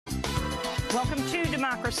Welcome to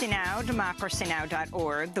Democracy Now!,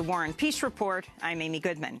 democracynow.org, The War and Peace Report. I'm Amy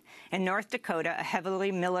Goodman. In North Dakota, a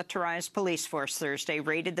heavily militarized police force Thursday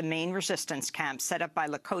raided the main resistance camp set up by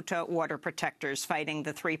Lakota water protectors fighting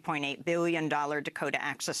the $3.8 billion Dakota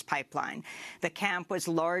Access Pipeline. The camp was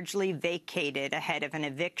largely vacated ahead of an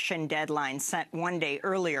eviction deadline set one day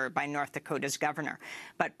earlier by North Dakota's governor.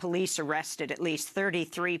 But police arrested at least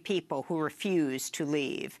 33 people who refused to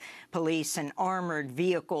leave. Police and armored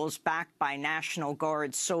vehicles backed by National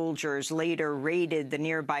Guard soldiers later raided the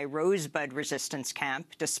nearby Rosebud resistance camp.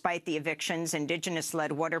 Despite the evictions,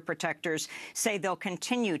 Indigenous-led water protectors say they'll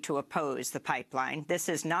continue to oppose the pipeline. This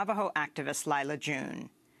is Navajo activist Lila June.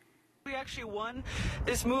 We actually won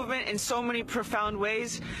this movement in so many profound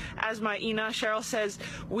ways. As my Ina Cheryl says,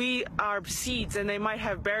 we are seeds, and they might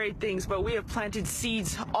have buried things, but we have planted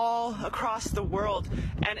seeds all across the world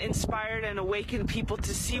and inspired and awakened people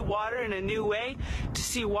to see water in a new way, to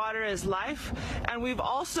see water as life. And we've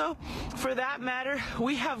also, for that matter,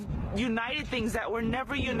 we have united things that were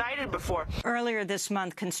never united before. Earlier this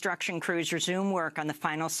month, construction crews resumed work on the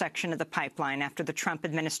final section of the pipeline after the Trump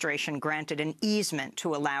administration granted an easement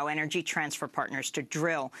to allow Energy Transfer Partners to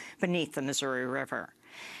drill beneath the Missouri River.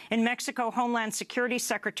 In Mexico, Homeland Security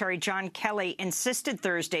Secretary John Kelly insisted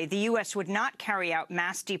Thursday the U.S. would not carry out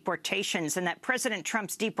mass deportations and that President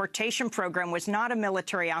Trump's deportation program was not a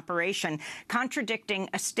military operation, contradicting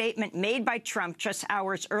a statement made by Trump just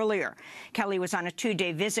hours earlier. Kelly was on a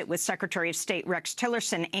two-day visit with Secretary of State Rex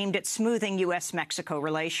Tillerson aimed at smoothing U.S.-Mexico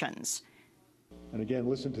relations. And again,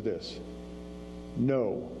 listen to this.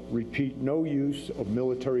 No, repeat, no use of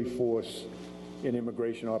military force in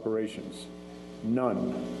immigration operations.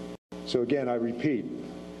 None. So again, I repeat,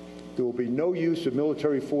 there will be no use of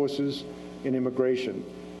military forces in immigration.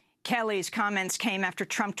 Kelly's comments came after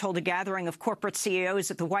Trump told a gathering of corporate CEOs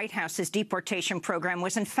at the White House his deportation program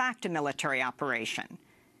was in fact a military operation.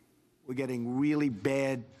 We're getting really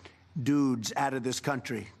bad dudes out of this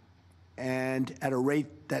country, and at a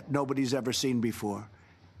rate that nobody's ever seen before.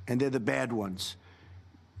 And they're the bad ones.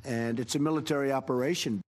 And it's a military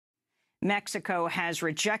operation. Mexico has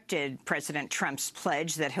rejected President Trump's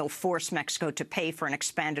pledge that he'll force Mexico to pay for an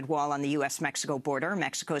expanded wall on the U.S.-Mexico border.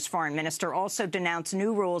 Mexico's foreign minister also denounced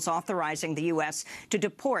new rules authorizing the U.S. to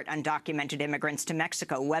deport undocumented immigrants to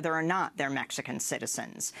Mexico, whether or not they're Mexican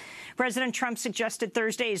citizens. President Trump suggested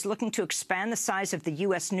Thursday he's looking to expand the size of the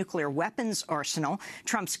U.S. nuclear weapons arsenal.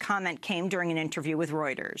 Trump's comment came during an interview with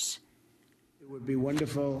Reuters. It would be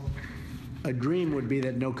wonderful. A dream would be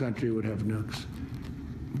that no country would have nukes.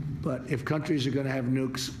 But if countries are going to have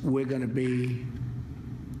nukes, we're going to be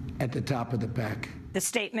at the top of the pack. The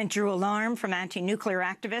statement drew alarm from anti-nuclear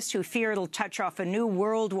activists who fear it'll touch off a new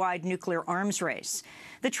worldwide nuclear arms race.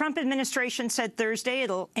 The Trump administration said Thursday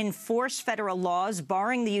it'll enforce federal laws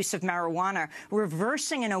barring the use of marijuana,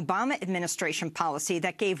 reversing an Obama administration policy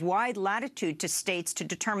that gave wide latitude to states to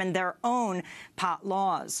determine their own pot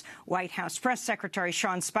laws. White House Press Secretary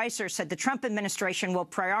Sean Spicer said the Trump administration will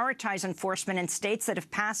prioritize enforcement in states that have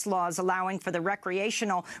passed laws allowing for the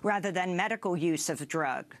recreational rather than medical use of the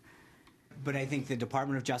drug. But I think the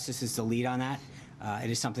Department of Justice is the lead on that. It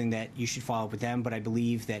is something that you should follow up with them, but I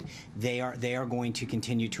believe that they are going to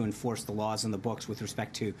continue to enforce the laws in the books with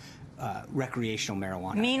respect to recreational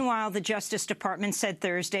marijuana. Meanwhile, the Justice Department said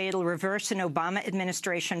Thursday it'll reverse an Obama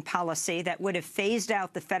administration policy that would have phased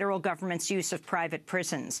out the federal government's use of private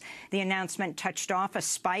prisons. The announcement touched off a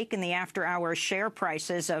spike in the after-hours share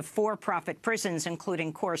prices of for-profit prisons,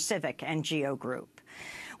 including CoreCivic and GEO Group.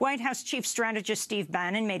 White House Chief Strategist Steve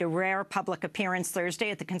Bannon made a rare public appearance Thursday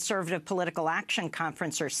at the Conservative Political Action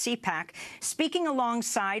Conference, or CPAC. Speaking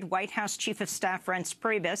alongside White House Chief of Staff Reince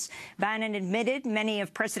Priebus, Bannon admitted many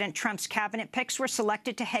of President Trump's cabinet picks were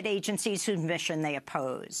selected to head agencies whose mission they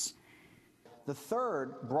oppose. The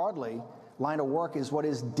third, broadly, line of work is what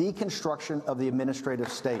is deconstruction of the administrative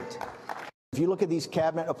state. If you look at these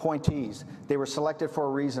cabinet appointees, they were selected for a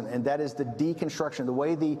reason, and that is the deconstruction. The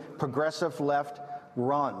way the progressive left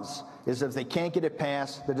runs is if they can't get it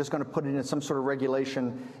passed, they're just going to put it in some sort of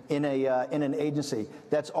regulation in an agency.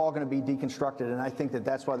 That's all going to be deconstructed, and I think that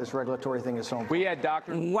that's why this regulatory thing is so important. We had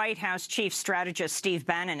Dr. White House Chief Strategist Steve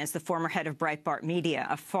Bannon is the former head of Breitbart Media,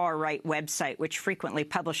 a far-right website which frequently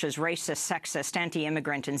publishes racist, sexist,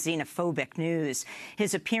 anti-immigrant, and xenophobic news.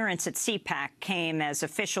 His appearance at CPAC came as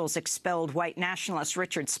officials expelled white nationalist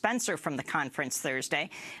Richard Spencer from the conference Thursday.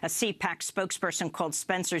 A CPAC spokesperson called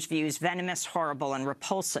Spencer's views venomous, horrible, and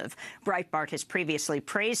repulsive. Breitbart has previously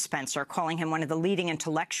praised Spencer, calling him one of the leading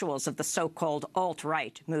intellectuals of the so-called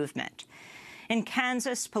alt-right movement. In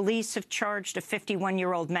Kansas, police have charged a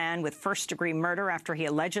 51-year-old man with first-degree murder after he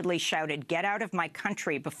allegedly shouted, "Get out of my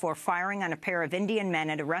country," before firing on a pair of Indian men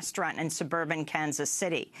at a restaurant in suburban Kansas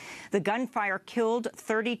City. The gunfire killed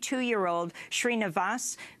 32-year-old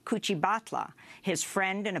Srinivas Kuchibatla. His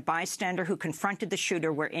friend and a bystander who confronted the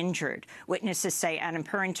shooter were injured. Witnesses say Adam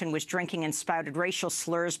Purinton was drinking and spouted racial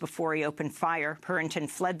slurs before he opened fire. Purinton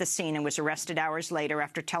fled the scene and was arrested hours later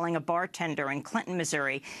after telling a bartender in Clinton,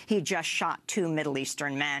 Missouri, he just shot two Middle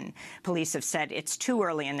Eastern men. Police have said it's too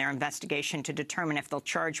early in their investigation to determine if they'll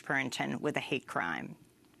charge Purinton with a hate crime.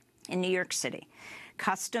 In New York City,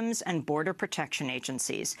 Customs and Border Protection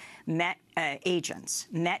agencies agents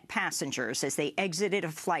met passengers as they exited a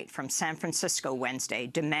flight from San Francisco Wednesday,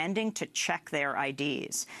 demanding to check their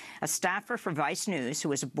IDs. A staffer for Vice News who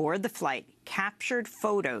was aboard the flight captured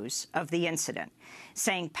photos of the incident,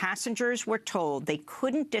 saying passengers were told they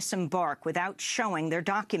couldn't disembark without showing their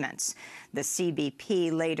documents. The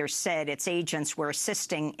CBP later said its agents were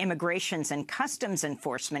assisting Immigrations and Customs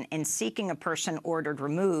Enforcement in seeking a person ordered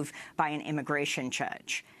removed by an immigration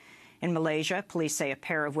judge. In Malaysia, police say a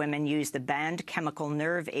pair of women used the banned chemical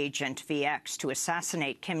nerve agent VX to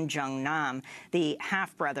assassinate Kim Jong-Nam, the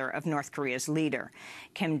half-brother of North Korea's leader.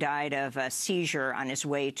 Kim died of a seizure on his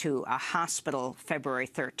way to a hospital February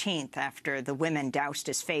 13th after the women doused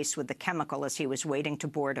his face with the chemical as he was waiting to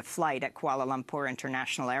board a flight at Kuala Lumpur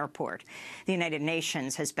International Airport. The United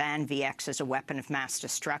Nations has banned VX as a weapon of mass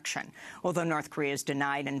destruction. Although North Korea has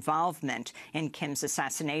denied involvement in Kim's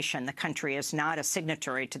assassination, the country is not a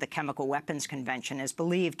signatory to the Chemical Weapons Convention, is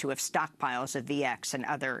believed to have stockpiles of VX and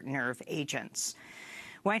other nerve agents.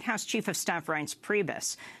 White House Chief of Staff Reince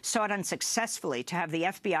Priebus sought unsuccessfully to have the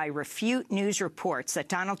FBI refute news reports that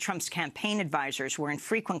Donald Trump's campaign advisors were in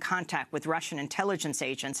frequent contact with Russian intelligence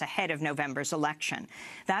agents ahead of November's election.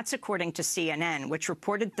 That's according to CNN, which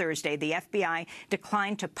reported Thursday the FBI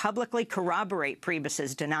declined to publicly corroborate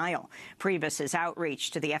Priebus's denial. Priebus's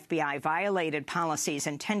outreach to the FBI violated policies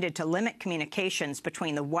intended to limit communications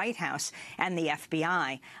between the White House and the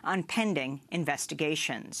FBI on pending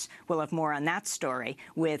investigations. We'll have more on that story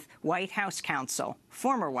with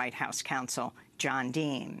former White House counsel, John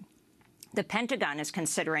Dean. The Pentagon is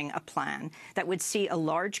considering a plan that would see a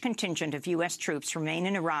large contingent of U.S. troops remain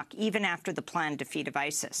in Iraq even after the planned defeat of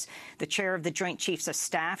ISIS. The chair of the Joint Chiefs of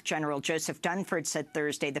Staff, General Joseph Dunford, said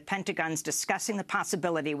Thursday the Pentagon's discussing the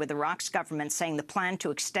possibility with Iraq's government, saying the plan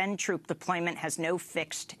to extend troop deployment has no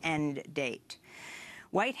fixed end date.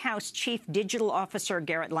 White House Chief Digital Officer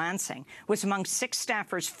Garrett Lansing was among 6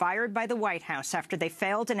 staffers fired by the White House after they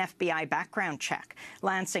failed an FBI background check.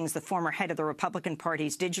 Lansing's the former head of the Republican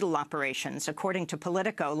Party's digital operations. According to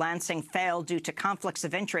Politico, Lansing failed due to conflicts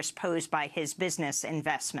of interest posed by his business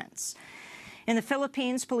investments. In the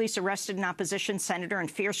Philippines, police arrested an opposition senator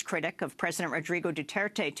and fierce critic of President Rodrigo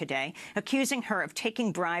Duterte today, accusing her of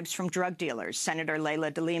taking bribes from drug dealers. Senator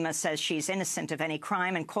Leila de Lima says she's innocent of any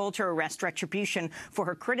crime and called her arrest retribution for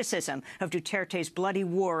her criticism of Duterte's bloody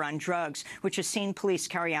war on drugs, which has seen police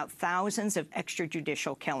carry out thousands of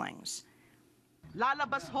extrajudicial killings.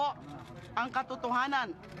 Lalabas ho ang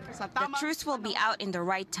katotohanan sa tama. The truth will be out in the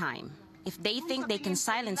right time. If they think they can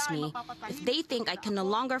silence me, if they think I can no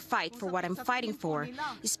longer fight for what I'm fighting for,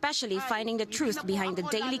 especially finding the truth behind the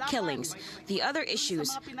daily killings, the other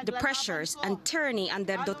issues, the pressures and tyranny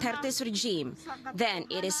under Duterte's regime, then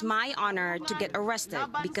it is my honor to get arrested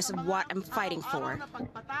because of what I'm fighting for.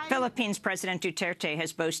 Philippines President Duterte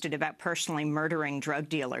has boasted about personally murdering drug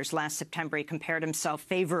dealers. Last September, he compared himself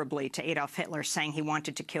favorably to Adolf Hitler, saying he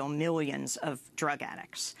wanted to kill millions of drug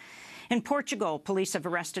addicts. In Portugal, police have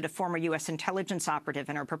arrested a former U.S. intelligence operative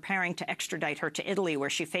and are preparing to extradite her to Italy, where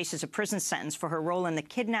she faces a prison sentence for her role in the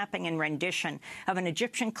kidnapping and rendition of an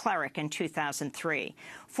Egyptian cleric in 2003.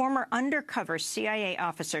 Former undercover CIA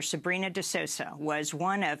officer Sabrina de Sousa was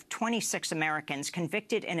one of 26 Americans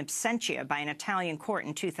convicted in absentia by an Italian court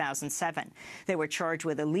in 2007. They were charged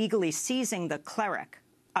with illegally seizing the cleric,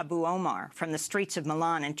 Abu Omar, from the streets of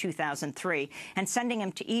Milan in 2003 and sending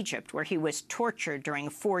him to Egypt, where he was tortured during a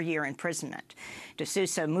 4-year imprisonment. De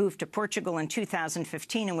Sousa moved to Portugal in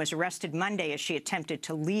 2015 and was arrested Monday as she attempted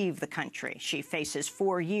to leave the country. She faces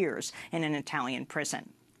 4 years in an Italian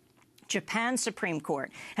prison. Japan's Supreme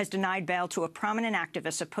Court has denied bail to a prominent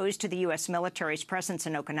activist opposed to the U.S. military's presence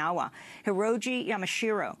in Okinawa. Hiroji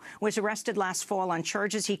Yamashiro was arrested last fall on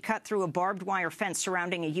charges he cut through a barbed wire fence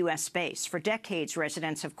surrounding a U.S. base. For decades,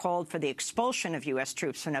 residents have called for the expulsion of U.S.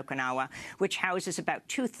 troops from Okinawa, which houses about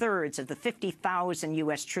 2/3 of the 50,000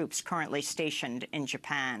 U.S. troops currently stationed in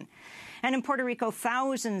Japan. And in Puerto Rico,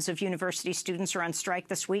 thousands of university students are on strike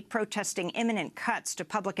this week, protesting imminent cuts to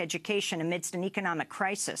public education amidst an economic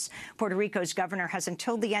crisis. Puerto Rico's governor has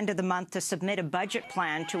until the end of the month to submit a budget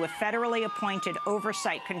plan to a federally appointed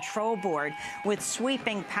oversight control board with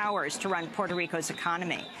sweeping powers to run Puerto Rico's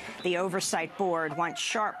economy. The oversight board wants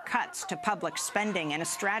sharp cuts to public spending and a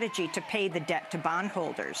strategy to pay the debt to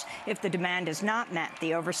bondholders. If the demand is not met,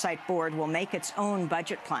 the oversight board will make its own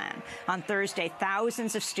budget plan. On Thursday,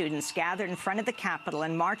 thousands of students gathered in front of the Capitol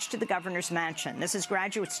and marched to the governor's mansion. This is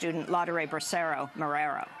graduate student Laudere Bracero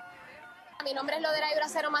Marrero.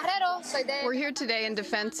 We're here today in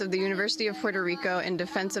defense of the University of Puerto Rico, in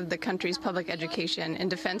defense of the country's public education, in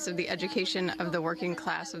defense of the education of the working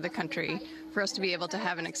class of the country, for us to be able to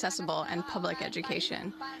have an accessible and public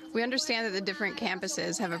education. We understand that the different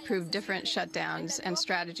campuses have approved different shutdowns and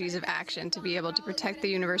strategies of action to be able to protect the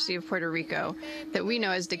University of Puerto Rico that we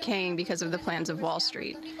know is decaying because of the plans of Wall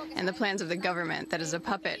Street and the plans of the government that is a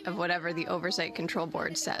puppet of whatever the Oversight Control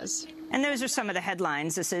Board says. And those are some of the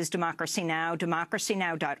headlines. This is Democracy Now!,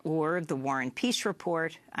 democracynow.org, The War and Peace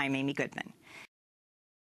Report. I'm Amy Goodman.